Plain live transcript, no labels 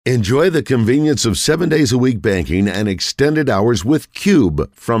Enjoy the convenience of 7 days a week banking and extended hours with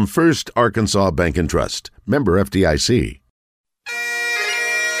Cube from First Arkansas Bank and Trust. Member FDIC.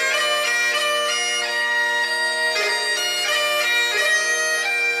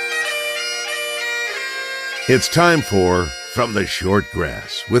 It's time for From the Short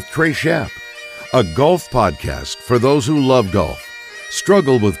Grass with Trey Schapp, a golf podcast for those who love golf,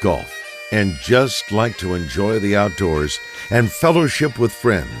 struggle with golf, and just like to enjoy the outdoors and fellowship with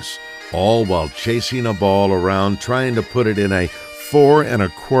friends, all while chasing a ball around trying to put it in a 4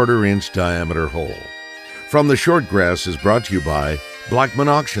 1/4 inch diameter hole. From the Short Grass is brought to you by Blackman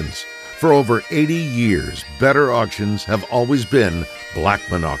Auctions. For over 80 years, better auctions have always been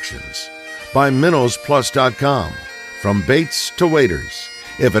Blackman Auctions. By MinnowsPlus.com. From baits to waders,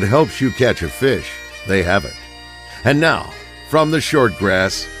 if it helps you catch a fish, they have it. And now, from the Short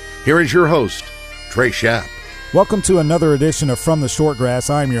Grass, here is your host, Trey Schapp. Welcome to another edition of From the Short Grass.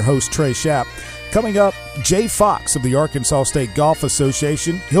 I'm your host, Trey Schapp. Coming up, Jay Fox of the Arkansas State Golf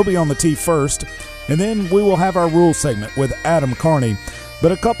Association. He'll be on the tee first. And then we will have our rules segment with Adam Carney.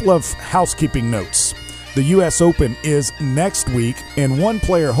 But a couple of housekeeping notes. The U.S. Open is next week, and one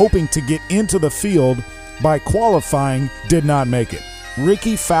player hoping to get into the field by qualifying did not make it.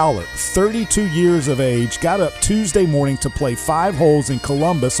 Ricky Fowler, 32 years of age, got up Tuesday morning to play 5 holes in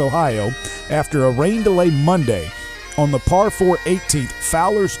Columbus, Ohio, after a rain delay Monday. On the par 4 18th,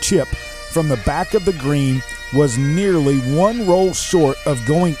 Fowler's chip from the back of the green was nearly one roll short of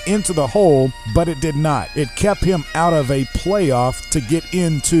going into the hole, but it did not. It kept him out of a playoff to get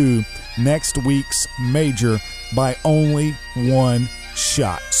into next week's major by only one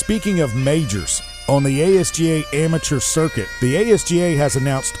shot. Speaking of majors, on the ASGA Amateur Circuit, the ASGA has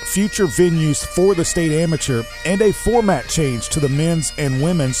announced future venues for the state amateur and a format change to the men's and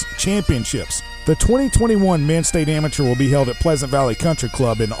women's championships. The 2021 Men's State Amateur will be held at Pleasant Valley Country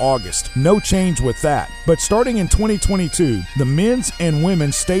Club in August. No change with that. But starting in 2022, the men's and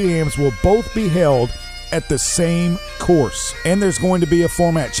women's state ams will both be held at the same course. And there's going to be a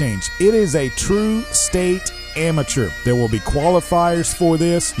format change. It is a true state amateur. There will be qualifiers for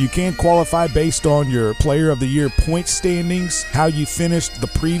this. You can qualify based on your Player of the Year point standings, how you finished the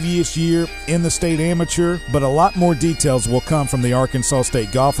previous year in the state amateur, but a lot more details will come from the Arkansas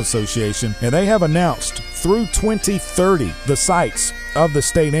State Golf Association, and they have announced through 2030 the sites of the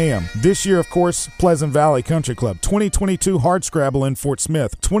State Am. This year, of course, Pleasant Valley Country Club. 2022 Hardscrabble in Fort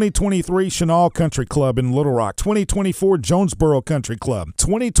Smith. 2023 Chenal Country Club in Little Rock. 2024 Jonesboro Country Club.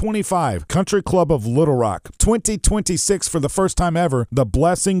 2025 Country Club of Little Rock. 2026, for the first time ever, the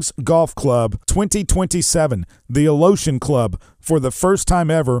Blessings Golf Club. 2027, the Alotian Club, for the first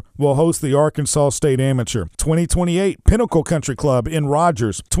time ever, will host the Arkansas State Amateur. 2028, Pinnacle Country Club in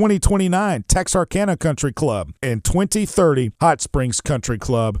Rogers. 2029, Texarkana Country Club. And 2030, Hot Springs Country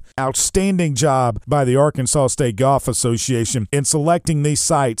Club. Outstanding job by the Arkansas State Golf Association in selecting these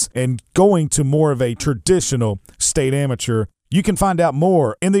sites and going to more of a traditional state amateur. You can find out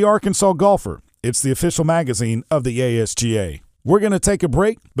more in the Arkansas Golfer. It's the official magazine of the ASGA. We're going to take a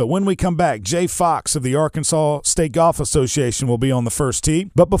break, but when we come back, Jay Fox of the Arkansas State Golf Association will be on the first tee.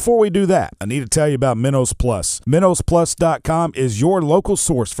 But before we do that, I need to tell you about Minnows Plus. MinnowsPlus.com is your local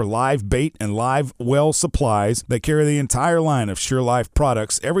source for live bait and live well supplies. They carry the entire line of Sure Life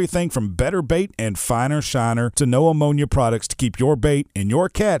products, everything from Better Bait and Finer Shiner to no ammonia products to keep your bait and your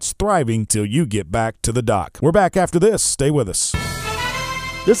catch thriving till you get back to the dock. We're back after this. Stay with us.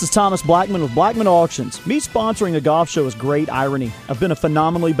 This is Thomas Blackman with Blackman Auctions. Me sponsoring a golf show is great irony. I've been a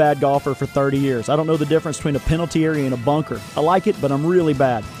phenomenally bad golfer for 30 years. I don't know the difference between a penalty area and a bunker. I like it, but I'm really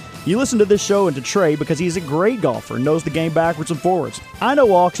bad. You listen to this show and to Trey because he's a great golfer and knows the game backwards and forwards. I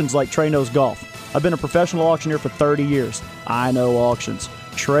know auctions like Trey knows golf. I've been a professional auctioneer for 30 years. I know auctions.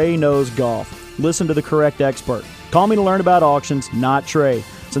 Trey knows golf. Listen to the correct expert. Call me to learn about auctions, not Trey.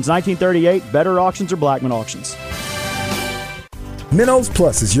 Since 1938, better auctions are Blackman Auctions. Minnows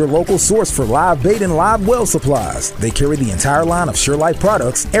Plus is your local source for live bait and live well supplies. They carry the entire line of Sure Life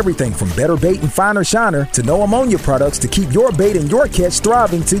products, everything from Better Bait and Finer Shiner to no ammonia products to keep your bait and your catch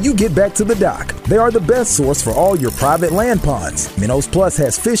thriving till you get back to the dock. They are the best source for all your private land ponds. Minnows Plus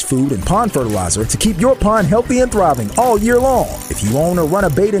has fish food and pond fertilizer to keep your pond healthy and thriving all year long. If you own or run a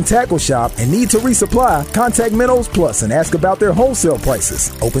bait and tackle shop and need to resupply, contact Minnows Plus and ask about their wholesale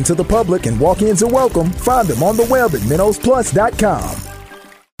prices. Open to the public and walk-ins are welcome. Find them on the web at minnowsplus.com.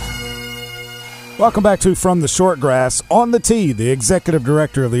 Welcome back to From the Short Grass. On the tee, the Executive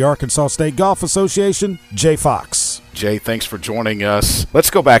Director of the Arkansas State Golf Association, Jay Fox. Jay, thanks for joining us. Let's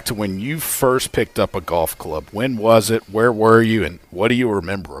go back to when you first picked up a golf club. When was it? Where were you? And what do you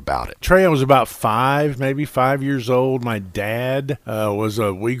remember about it? Trey, I was about 5 years old. My dad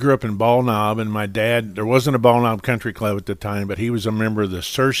we grew up in Ball Knob, and my dad, there wasn't a Ball Knob Country Club at the time, but he was a member of the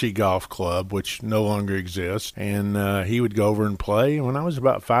Searcy Golf Club, which no longer exists, and he would go over and play. When I was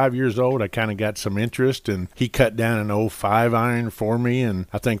about 5 years old, I kind of got some interest, and he cut down an old 5-iron for me, and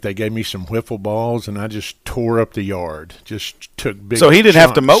I think they gave me some wiffle balls, and I just tore up the yard. Just took big. So he didn't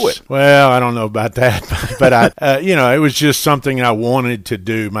have to chunks. mow it. Well, I don't know about that, but it was just something I wanted to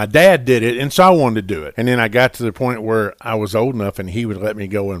do. My dad did it, and so I wanted to do it. And then I got to the point where I was old enough, and he would let me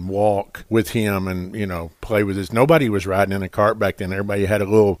go and walk with him and play with his. Nobody was riding in a cart back then. Everybody had a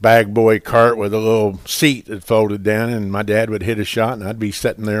little bag boy cart with a little seat that folded down, and my dad would hit a shot, and I'd be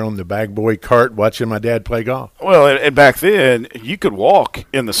sitting there on the bag boy cart watching my dad play golf. Well, and back then you could walk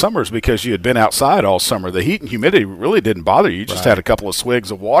in the summers because you had been outside all summer. The heat and humidity really didn't bother you. You just had a couple of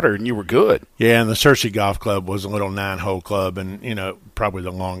swigs of water and you were good. Yeah, and the Searcy Golf Club was a little 9-hole club, and probably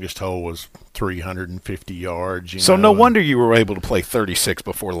the longest hole was 350 yards. So no wonder you were able to play 36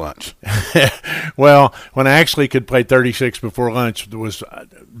 before lunch. Well, when I actually could play 36 before lunch, there was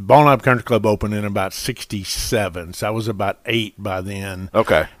Ball Knob Country Club opened in about 67, so I was about 8 by then.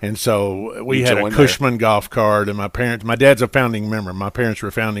 Okay. And so we had a Cushman golf cart, and my dad's a founding member. My parents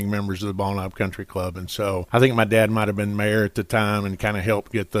were founding members of the Ball Knob Country Club, and so I think my dad might have been mayor at the time and kind of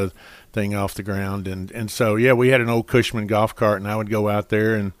helped get the thing off the ground. And so, yeah, we had an old Cushman golf cart, and I would go out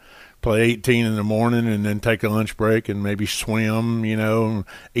there and play 18 in the morning and then take a lunch break and maybe swim, and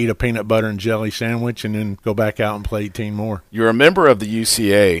eat a peanut butter and jelly sandwich and then go back out and play 18 more. You're a member of the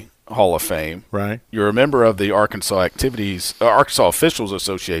UCA Hall of Fame. Right. You're a member of the Arkansas Officials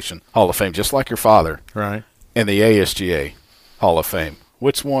Association Hall of Fame, just like your father. Right. And the ASGA Hall of Fame.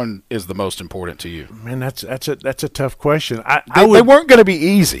 Which one is the most important to you? Man, that's a tough question. They weren't going to be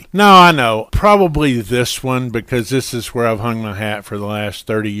easy. No, I know. Probably this one, because this is where I've hung my hat for the last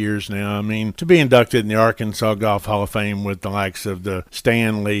 30 years now. I mean, to be inducted in the Arkansas Golf Hall of Fame with the likes of the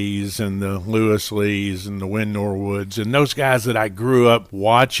Stan Lees and the Lewis Lees and the Wynn Norwoods and those guys that I grew up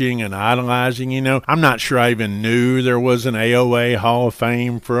watching and idolizing, I'm not sure I even knew there was an AOA Hall of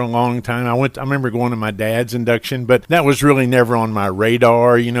Fame for a long time. I remember going to my dad's induction, but that was really never on my radar.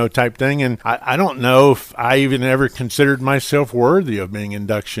 Type thing. And I don't know if I even ever considered myself worthy of being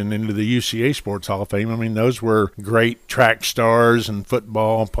induction into the UCA Sports Hall of Fame. I mean, those were great track stars and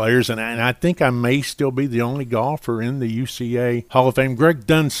football players, and I think I may still be the only golfer in the UCA Hall of Fame. Greg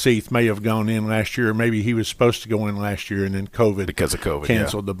Dunseith may have gone in last year, or maybe he was supposed to go in last year, and then because of COVID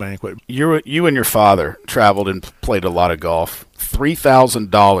canceled the banquet. You and your father traveled and played a lot of golf.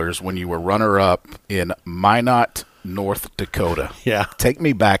 $3,000 when you were runner-up in Minot, North Dakota. Yeah. Take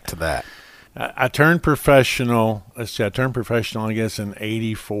me back to that. I turned professional. I guess, in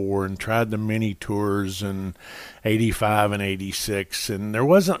 84 and tried the mini tours in 85 and 86. And there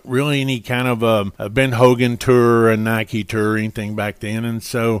wasn't really any kind of a Ben Hogan tour, a Nike tour, or anything back then. And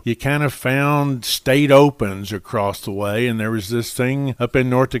so you kind of found state opens across the way. And there was this thing up in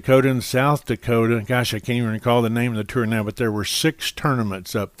North Dakota and South Dakota. Gosh, I can't even recall the name of the tour now, but there were 6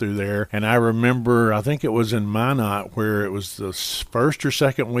 tournaments up through there. And I remember, I think it was in Minot, where it was the first or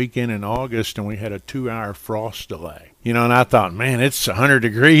second weekend in August, and we had a 2-hour frost delay. And I thought, man, it's 100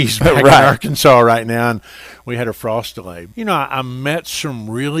 degrees back in Arkansas right now, and we had a frost delay. I met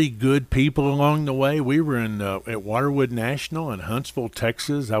some really good people along the way. We were at Waterwood National in Huntsville,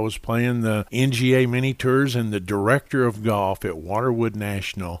 Texas. I was playing the NGA mini tours, and the director of golf at Waterwood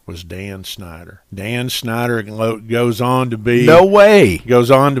National was Dan Snyder. Dan Snyder goes on to be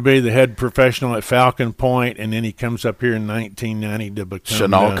the head professional at Falcon Point, and then he comes up here in 1990 to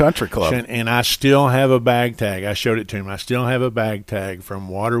become Chenal Country Club. And I still have a bag tag. I showed it to him. I still have a bag tag from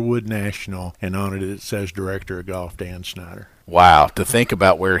Waterwood National, and on it says Director of Golf Dan Snyder. Wow, to think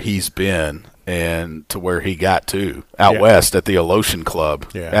about where he's been and to where he got to out west at the Alotian Club.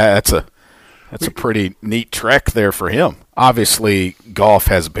 Yeah. That's a pretty neat trek there for him. Obviously, golf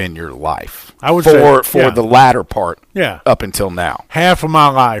has been your life. I would say the latter part. Yeah. Up until now. Half of my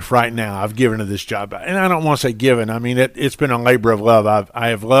life right now I've given to this job. And I don't want to say given. I mean, it's been a labor of love. I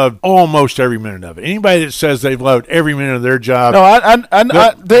have loved almost every minute of it. Anybody that says they've loved every minute of their job. No,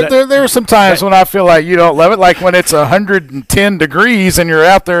 there are some times when I feel like you don't love it, like when it's 110 degrees and you're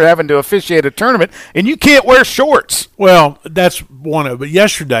out there having to officiate a tournament and you can't wear shorts. Well, that's one of. But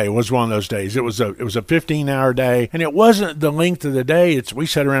yesterday was one of those days. It was a 15-hour day, and it wasn't the length of the day. We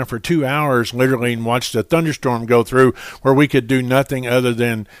sat around for 2 hours literally and watched a thunderstorm go through, where we could do nothing other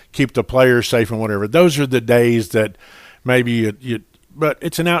than keep the players safe and whatever. Those are the days that maybe but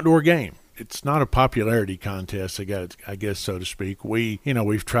it's an outdoor game. it's not a popularity contest, I guess, so to speak.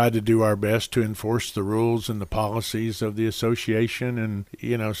 We've tried to do our best to enforce the rules and the policies of the association, and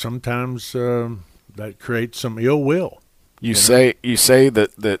sometimes that creates some ill will. You say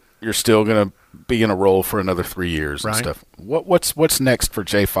that you're still going to be in a role for another 3 years and stuff. What's next for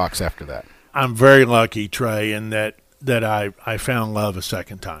Jay Fox after that? I'm very lucky, Trey, in that I found love a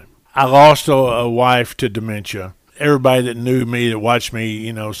second time. I lost a wife to dementia. Everybody that knew me, that watched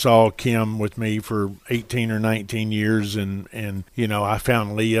me, saw Kim with me for 18 or 19 years, and I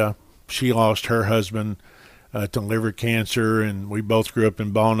found Leah. She lost her husband to liver cancer, and we both grew up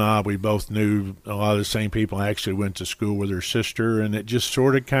in Ball Knob. We both knew a lot of the same people. I actually went to school with her sister, and it just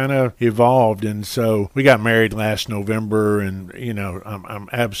sort of kind of evolved. And so we got married last November, and I'm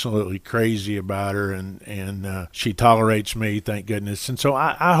absolutely crazy about her, and she tolerates me, thank goodness. And so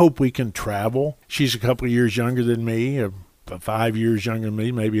I hope we can travel. She's a couple of years younger than me, 5 years younger than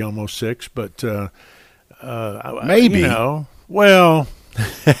me, maybe almost 6, but maybe. Well.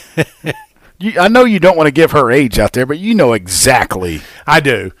 I know you don't want to give her age out there, but you know exactly. I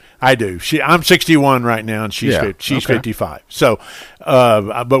do. I'm 61 right now, and she's 55. So,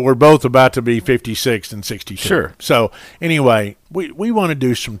 but we're both about to be 56 and 62. Sure. So anyway, we want to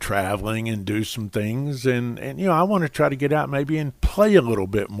do some traveling and do some things, and I want to try to get out maybe and play a little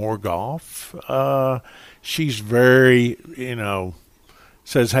bit more golf. She's very,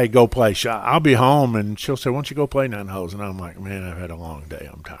 says, hey, go play. I'll be home, and she'll say, why don't you go play 9 holes? And I'm like, man, I've had a long day.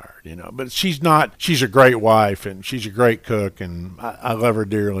 I'm tired, But she's a great wife, and she's a great cook, and I love her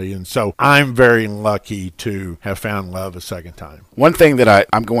dearly. And so I'm very lucky to have found love a second time. One thing that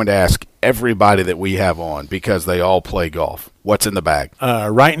I'm going to ask everybody that we have on, because they all play golf, what's in the bag?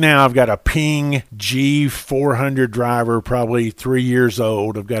 Right now I've got a Ping G400 driver, probably 3 years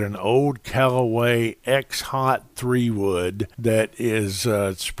old. I've got an old Callaway X-Hot 3-wood that is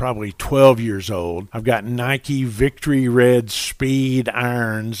it's probably 12 years old. I've got Nike Victory Red Speed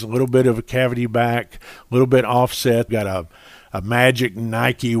irons, a little bit of a cavity back, a little bit offset. Got a Magic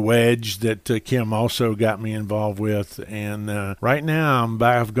Nike wedge that Kim also got me involved with, and right now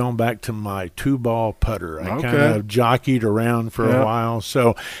I've gone back to my 2-ball putter. I kind of jockeyed around for a while,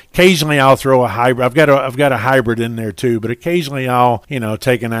 so occasionally I'll throw a hybrid. I've got a hybrid in there too, but occasionally I'll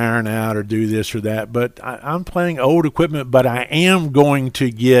take an iron out or do this or that. But I'm playing old equipment, but I am going to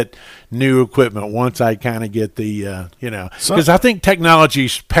get new equipment once I kind of get the because I think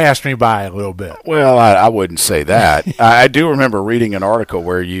technology's passed me by a little bit. Well, I wouldn't say that. I do remember reading an article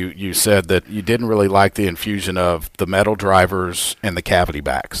where you said that you didn't really like the infusion of the metal drivers and the cavity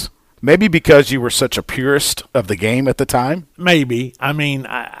backs. Maybe because you were such a purist of the game at the time? Maybe. I mean,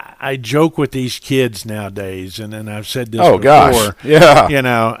 I joke with these kids nowadays, and I've said this before. Gosh.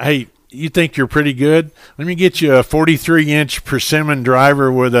 Yeah. Hey, you think you're pretty good? Let me get you a 43-inch persimmon driver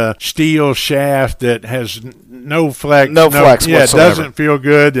with a steel shaft that has no flex. No flex whatsoever. Yeah, it doesn't feel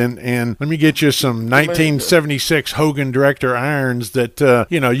good. And let me get you some 1976 Hogan Director irons that,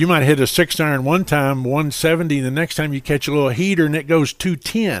 you might hit a 6-iron one time, 170. The next time you catch a little heater and it goes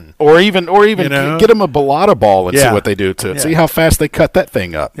 210. Or even get them a Balata ball and see what they do to it. See how fast they cut that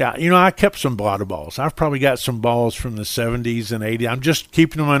thing up. Yeah, I kept some Balata balls. I've probably got some balls from the 70s and 80s. I'm just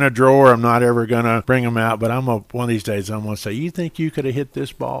keeping them in a drawer. I'm not ever going to bring them out, but one of these days I'm going to say, you think you could have hit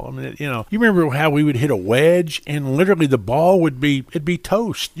this ball? I mean, you remember how we would hit a wedge and literally the ball it'd be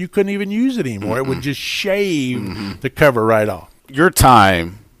toast. You couldn't even use it anymore. It would just shave the cover right off. Your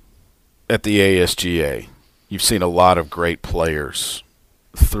time at the ASGA, you've seen a lot of great players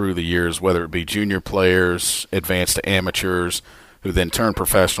through the years, whether it be junior players, advanced to amateurs, who then turn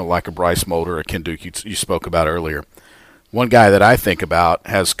professional like a Bryce Molder or Ken Duke you spoke about earlier. One guy that I think about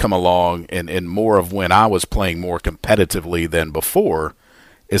has come along in more of when I was playing more competitively than before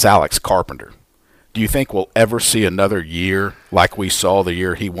is Alex Carpenter. Do you think we'll ever see another year like we saw the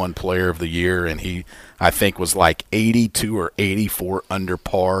year he won Player of the Year and he, I think, was like 82 or 84 under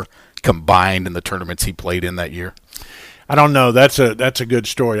par combined in the tournaments he played in that year? I don't know. That's a good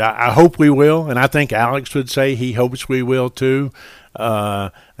story. I hope we will, and I think Alex would say he hopes we will too.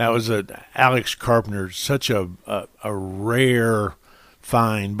 That was Alex Carpenter, such a rare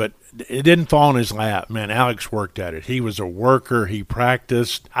find, but it didn't fall in his lap. Man, Alex worked at it. He was a worker. He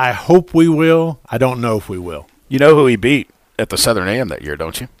practiced. I hope we will. I don't know if we will. You know who he beat at the Southern AM that year,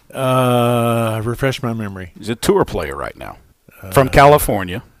 don't you? Refresh my memory. He's a tour player right now. From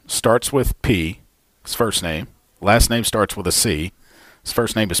California. Starts with P, his first name. Last name starts with a C. His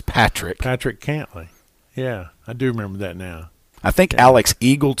first name is Patrick. Patrick Cantley. Yeah, I do remember that now. I think Alex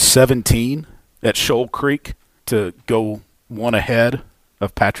eagled 17 at Shoal Creek to go one ahead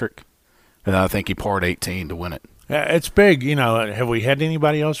of Patrick, and I think he parred 18 to win it. It's big. Have we had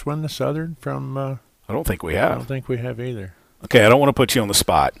anybody else win the Southern from? I don't think we I have. don't think we have either. Okay, I don't want to put you on the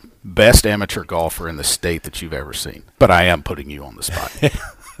spot. Best amateur golfer in the state that you've ever seen, but I am putting you on the spot.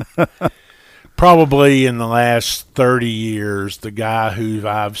 Probably in the last 30 years, the guy who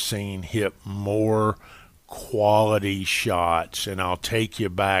I've seen hit more quality shots, and I'll take you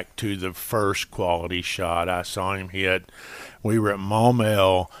back to the first quality shot I saw him hit. We were at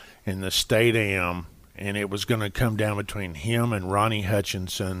Maumelle in the State Am, and it was going to come down between him and Ronnie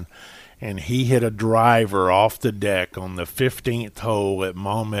Hutchinson, and he hit a driver off the deck on the 15th hole at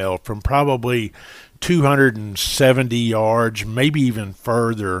Maumelle from probably 270 yards, maybe even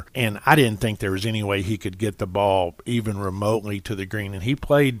further, and I didn't think there was any way he could get the ball even remotely to the green. And he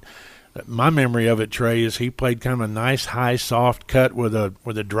played, my memory of it, Trey, is he played kind of a nice high soft cut with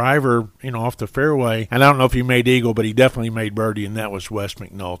a driver, off the fairway. And I don't know if he made eagle, but he definitely made birdie, and that was Wes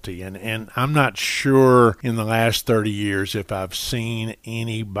McNulty. And I'm not sure in the last 30 years if I've seen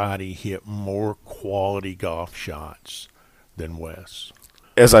anybody hit more quality golf shots than Wes.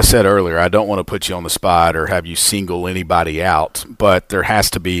 As I said earlier, I don't want to put you on the spot or have you single anybody out, but there has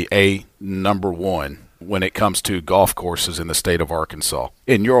to be a number one when it comes to golf courses in the state of Arkansas.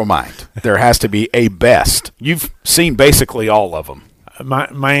 In your mind, there has to be a best. You've seen basically all of them.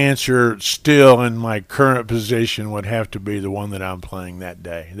 My answer still in my current position would have to be the one that I'm playing that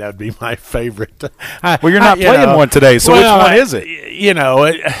day. That would be my favorite. Well, you're not playing one today, so which one is it?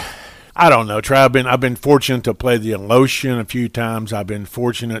 I don't know, Trey. I've been fortunate to play the Alotian a few times. I've been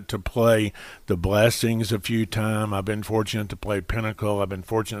fortunate to play the Blessings a few times. I've been fortunate to play Pinnacle. I've been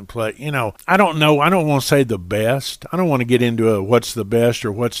fortunate to play, I don't know. I don't want to say the best. I don't want to get into what's the best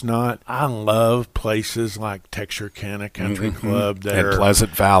or what's not. I love places like Texarkana Country Club that and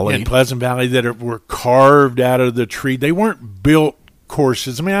Pleasant Valley. That were carved out of the tree. They weren't built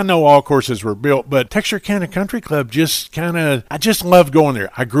courses. I mean, I know all courses were built, but Texarkana Country Club I just loved going there.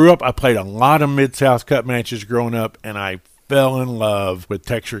 I grew up, I played a lot of Mid-South Cup matches growing up, and I fell in love with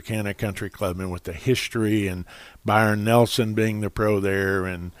Texarkana Country Club and with the history and Byron Nelson being the pro there,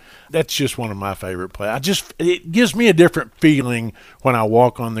 and that's just one of my favorite places. It gives me a different feeling when I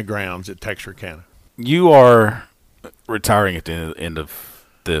walk on the grounds at Texarkana. You are retiring at the end of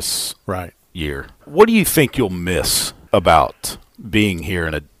this year. What do you think you'll miss about being here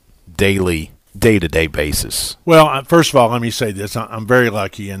on a day-to-day basis? Well, first of all, let me say this. I'm very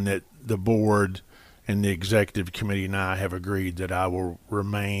lucky in that the board and the executive committee and I have agreed that I will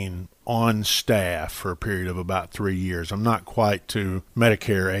remain on staff for a period of about 3 years. I'm not quite to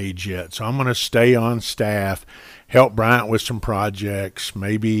Medicare age yet, so I'm going to stay on staff, help Bryant with some projects,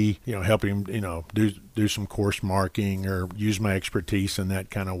 maybe, help him, do some course marking or use my expertise in that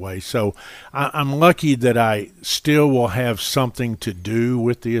kind of way. So I'm lucky that I still will have something to do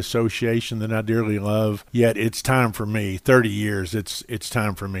with the association that I dearly love. Yet it's time for me, 30 years, it's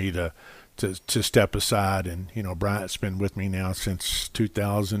time for me to step aside. And, Bryant's been with me now since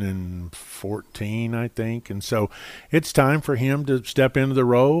 2014, I think. And so it's time for him to step into the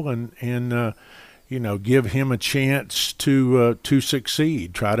role and give him a chance to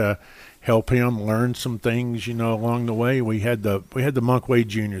succeed, try to help him learn some things, along the way. We had the Monk Wade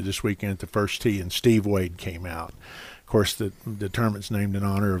Jr. this weekend at the first tee, and Steve Wade came out. Of course, the tournament's named in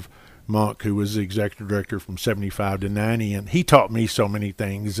honor of Monk, who was the executive director from 75 to 90, and he taught me so many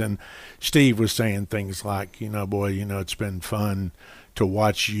things. And Steve was saying things like, boy, it's been fun to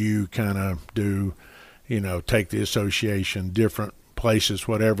watch you kind of do, take the association different places,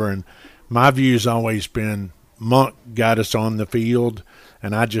 whatever. And my view's always been Monk got us on the field,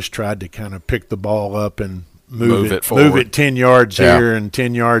 and I just tried to kind of pick the ball up and move it 10 yards here and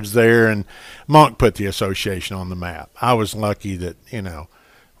 10 yards there. And Monk put the association on the map. I was lucky that,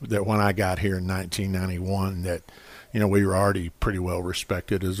 that when I got here in 1991 that, we were already pretty well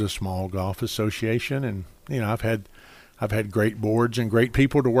respected as a small golf association. And, I've had great boards and great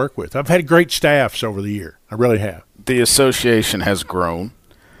people to work with. I've had great staffs over the year. I really have. The association has grown.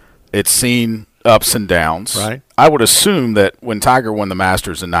 It's seen ups and downs. Right. I would assume that when Tiger won the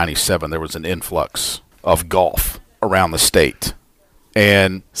Masters in 97, there was an influx of golf around the state.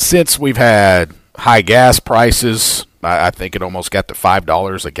 And since we've had high gas prices, I think it almost got to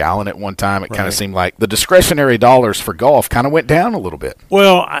 $5 a gallon at one time. It kind of seemed like the discretionary dollars for golf kind of went down a little bit.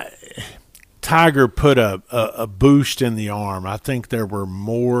 Well, Tiger put a boost in the arm. I think there were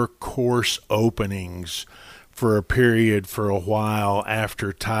more course openings for a period for a while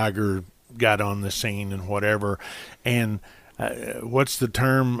after Tiger got on the scene and whatever. And what's the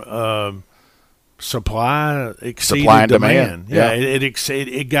term? supply exceeded Supply and demand.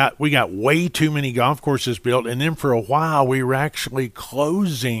 demand. We got way too many golf courses built, and then for a while we were actually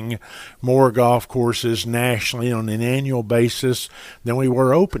closing more golf courses nationally on an annual basis than we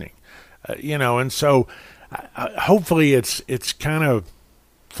were opening. And so hopefully it's kind of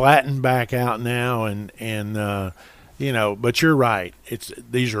flattened back out now, and but you're right.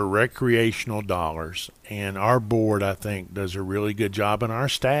 These are recreational dollars, and our board, I think, does a really good job, and our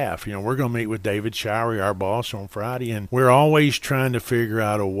staff. We're going to meet with David Showery, our boss, on Friday, and we're always trying to figure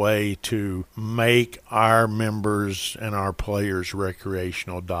out a way to make our members and our players'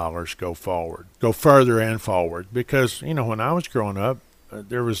 recreational dollars go further and forward. Because when I was growing up,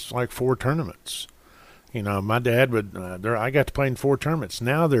 there was like 4 tournaments. My dad I got to play in 4 tournaments.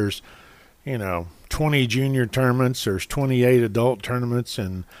 Now there's 20 junior tournaments, there's 28 adult tournaments,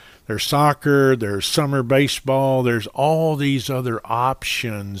 and there's soccer, there's summer baseball, there's all these other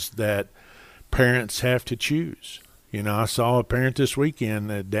options that parents have to choose. I saw a parent this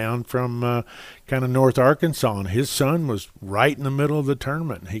weekend down from kind of North Arkansas, and his son was right in the middle of the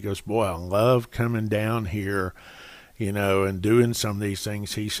tournament. And he goes, boy, I love coming down here, and doing some of these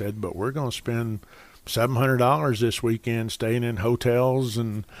things. He said, but we're going to spend $700 this weekend staying in hotels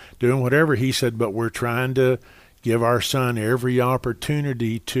and doing whatever. He said, but we're trying to give our son every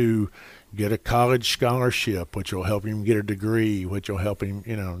opportunity to get a college scholarship, which will help him get a degree, which will help him,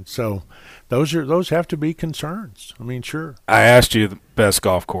 So those have to be concerns. I mean, sure. I asked you the best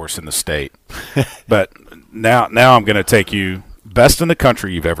golf course in the state, but now I'm going to take you best in the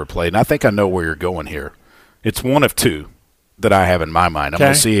country you've ever played, and I think I know where you're going here. It's one of 2 that I have in my mind. I'm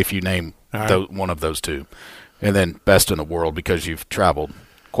going to see if you name one of those 2. And then best in the world, because you've traveled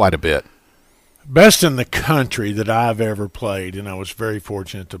quite a bit. Best in the country that I've ever played, and I was very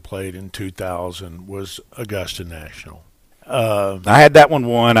fortunate to play it in 2000, was Augusta National. I had that one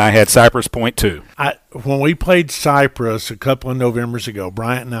won. I had Cypress Point too. When we played Cypress a couple of Novembers ago,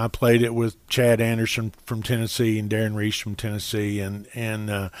 Bryant and I played it with Chad Anderson from Tennessee and Darren Reese from Tennessee,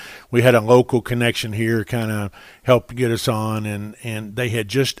 and we had a local connection here, kind of helped get us on, and they had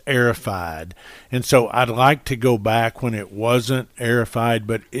just aerified. And so I'd like to go back when it wasn't aerified,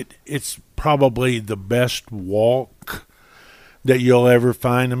 but it's probably the best walk that you'll ever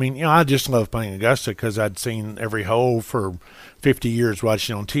find. I mean, I just love playing Augusta because I'd seen every hole for 50 years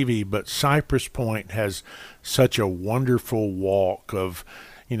watching on TV, but Cypress Point has such a wonderful walk of,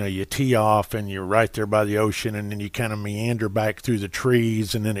 you tee off and you're right there by the ocean, and then you kind of meander back through the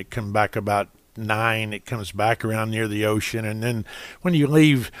trees, and then it comes back about 9, it comes back around near the ocean, and then when you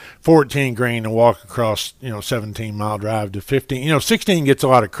leave 14 green and walk across 17-mile drive to 15, 16 gets a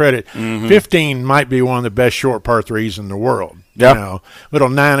lot of credit. 15 might be one of the best short par 3s in the world. Little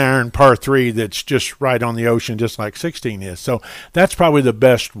 9-iron par 3 that's just right on the ocean, just like 16 is. So that's probably the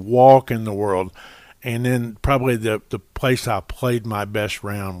best walk in the world. And then probably the place I played my best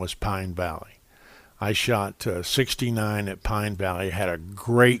round was Pine Valley. I shot 69 at Pine Valley, had a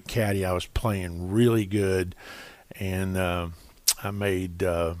great caddy. I was playing really good, and I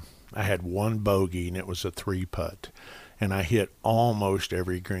had 1 bogey, and it was a 3-putt, and I hit almost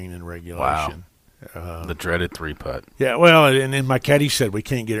every green in regulation. Wow. The dreaded 3-putt. Yeah, well, and then my caddy said, we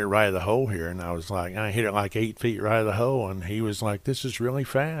can't get it right of the hole here, and I was like, I hit it like 8 feet right of the hole, and he was like, this is really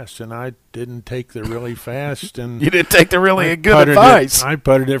fast, and I didn't take the really fast. And you didn't take the really good advice. I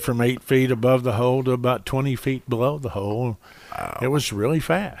putted it from 8 feet above the hole to about 20 feet below the hole. Wow. It was really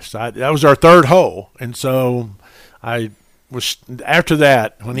fast. That was our 3rd hole, and so I was after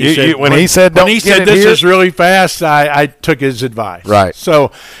that when he said this is really fast, I took his advice. Right.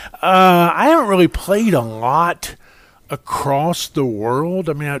 So I haven't really played a lot across the world.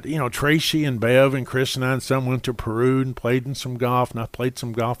 I mean, Tracy and Bev and Chris and I and some went to Peru and played in some golf, and I played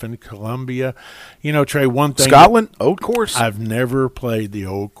some golf in Colombia. Trey, one thing. Scotland, Old Course? I've never played the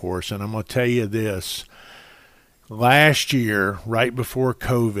Old Course, and I'm going to tell you this. Last year, right before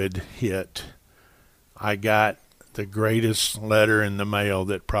COVID hit, I got the greatest letter in the mail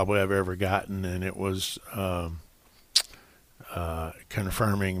that probably I've ever gotten, and it was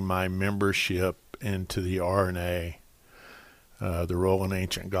confirming my membership into the R&A, the Royal and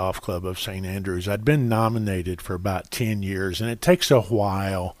Ancient Golf Club of St. Andrews. I'd been nominated for about 10 years, and it takes a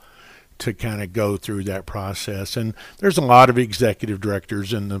while to kind of go through that process. And there's a lot of executive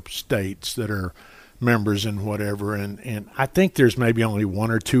directors in the states that are members and whatever, and I think there's maybe only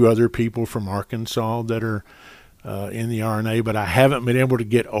 1 or 2 other people from Arkansas that are in the R&A, but I haven't been able to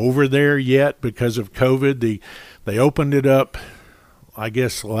get over there yet because of COVID. They opened it up, I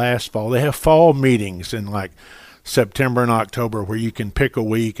guess, last fall. They have fall meetings in like September and October where you can pick a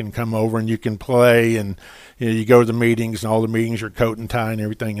week and come over and you can play, and you go to the meetings, and all the meetings are coat and tie and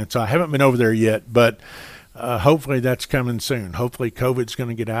everything. And so I haven't been over there yet, but hopefully that's coming soon. Hopefully COVID's going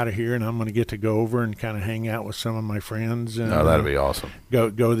to get out of here, and I'm going to get to go over and kind of hang out with some of my friends. And, that'd be awesome. Go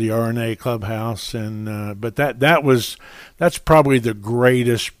to the RNA clubhouse, and but that's probably the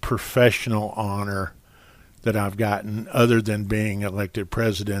greatest professional honor that I've gotten, other than being elected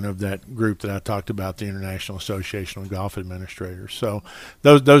president of that group that I talked about, the International Association of Golf Administrators. So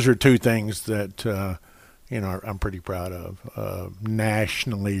those are two things that I'm pretty proud of,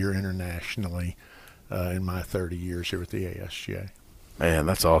 nationally or internationally, in my 30 years here at the ASGA. Man,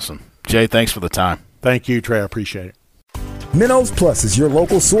 that's awesome. Jay, thanks for the time. Thank you, Trey. I appreciate it. Minnows Plus is your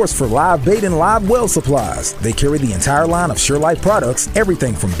local source for live bait and live well supplies. They carry the entire line of SureLife products,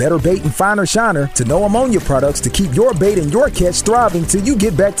 everything from Better Bait and Finer Shiner to no ammonia products to keep your bait and your catch thriving till you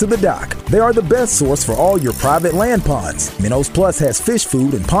get back to the dock. They are the best source for all your private land ponds. Minnows Plus has fish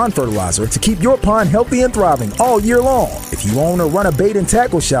food and pond fertilizer to keep your pond healthy and thriving all year long. If you own or run a bait and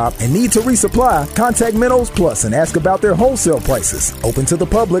tackle shop and need to resupply, contact Minnows Plus and ask about their wholesale prices. Open to the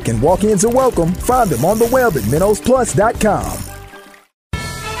public and walk-ins are welcome. Find them on the web at minnowsplus.com.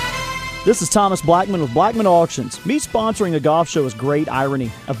 This is Thomas Blackman with Blackman Auctions. Me sponsoring a golf show is great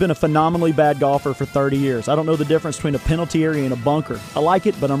irony. I've been a phenomenally bad golfer for 30 years. I don't know the difference between a penalty area and a bunker. I like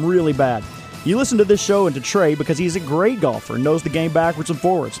it, but I'm really bad. You listen to this show and to Trey because he's a great golfer and knows the game backwards and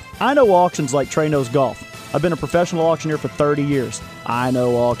forwards. I know auctions like Trey knows golf. I've been a professional auctioneer for 30 years. I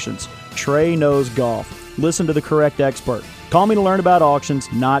know auctions. Trey knows golf. Listen to the correct expert. Call me to learn about auctions,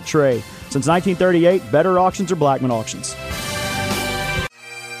 not Trey. Since 1938, better auctions are Blackman Auctions.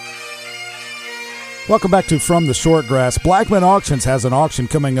 Welcome back to From the Shortgrass. Blackman Auctions has an auction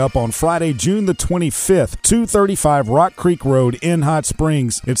coming up on Friday, June the 25th, 235 Rock Creek Road in Hot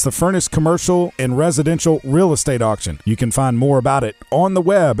Springs. It's the Furnace Commercial and Residential Real Estate Auction. You can find more about it on the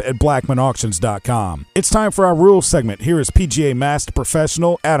web at blackmanauctions.com. It's time for our rules segment. Here is PGA Master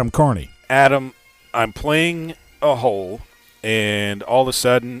Professional Adam Carney. Adam, I'm playing a hole, and all of a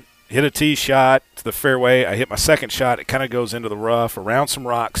sudden hit a tee shot to the fairway. I hit my second shot. It kind of goes into the rough around some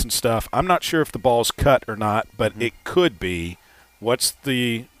rocks and stuff. I'm not sure if the ball's cut or not, but it could be. What's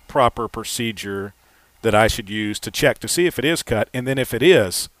the proper procedure that I should use to check to see if it is cut? And then if it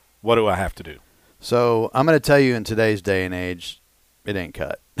is, what do I have to do? So I'm going to tell you, in today's day and age, it ain't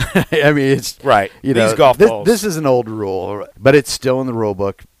cut. I mean, it's right. These golf balls. This is an old rule, but it's still in the rule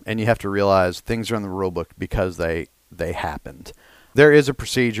book, and you have to realize things are in the rule book because they happened. There is a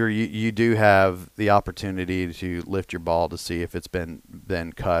procedure. You do have the opportunity to lift your ball to see if it's been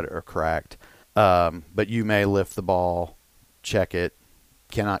cut or cracked. But you may lift the ball, check it,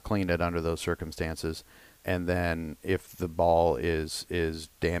 cannot clean it under those circumstances. And then if the ball is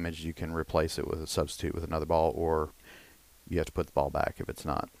damaged, you can replace it with a substitute with another ball, or you have to put the ball back if it's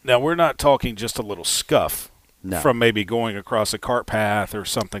not. Now, we're not talking just a little scuff from maybe going across a cart path or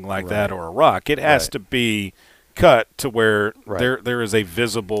something like that, or a rock. It has to be cut to where there is a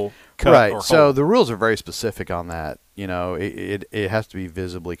visible cut or hole. So the rules are very specific on that. You know, it has to be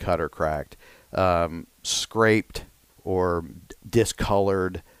visibly cut or cracked. Scraped or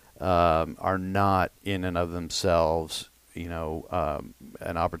discolored are not in and of themselves, an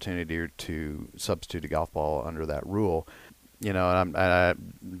opportunity to substitute a golf ball under that rule. And I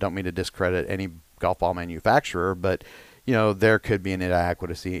don't mean to discredit any golf ball manufacturer, but there could be an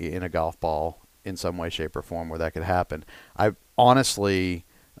inadequacy in a golf ball in some way, shape, or form where that could happen. I honestly,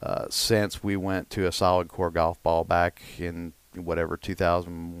 since we went to a solid core golf ball back in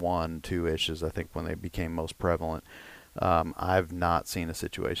 2001, 2-ish is I think when they became most prevalent, I've not seen a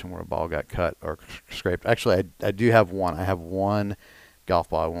situation where a ball got cut or scraped. Actually, I do have one. I have one golf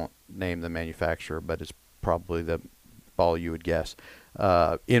ball. I won't name the manufacturer, but it's probably the ball you would guess.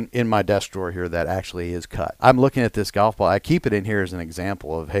 In my desk drawer here that actually is cut. I'm looking at this golf ball. I keep it in here as an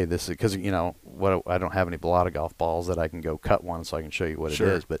example of, hey, this is because I don't have a lot of golf balls that I can go cut one so I can show you what it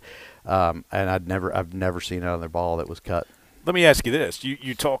is. But and I've never seen another ball that was cut. Let me ask you this: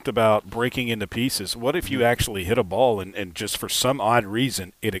 you talked about breaking into pieces. What if you actually hit a ball and just for some odd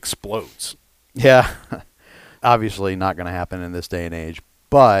reason it explodes? Yeah, obviously not going to happen in this day and age.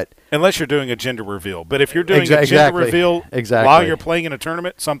 But unless you're doing a gender reveal. But if you're doing a gender reveal while you're playing in a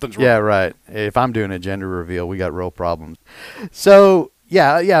tournament, something's wrong. Yeah, right. If I'm doing a gender reveal, we got real problems. So,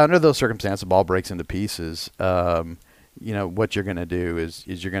 yeah, under those circumstances, the ball breaks into pieces. What you're going to do is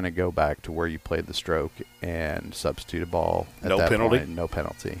you're going to go back to where you played the stroke and substitute a ball at no that penalty? point. No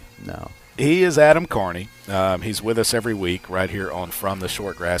penalty. No. He is Adam Carney. He's with us every week right here on From the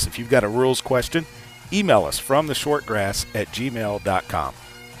Shortgrass. If you've got a rules question, email us from theshortgrass@gmail.com.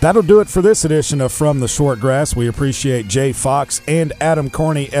 That'll do it for this edition of From the Short Grass. We appreciate Jay Fox and Adam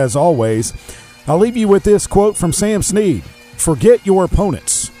Carney as always. I'll leave you with this quote from Sam Snead. Forget your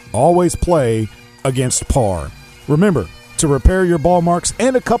opponents. Always play against par. Remember to repair your ball marks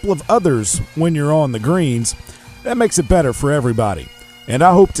and a couple of others when you're on the greens. That makes it better for everybody. And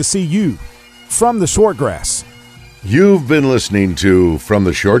I hope to see you from the Short Grass. You've been listening to From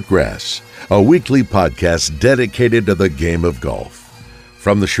the Short Grass, a weekly podcast dedicated to the game of golf.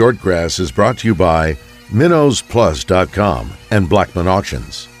 From the Short Grass is brought to you by MinnowsPlus.com and Blackman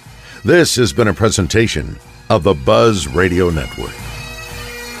Auctions. This has been a presentation of the Buzz Radio Network.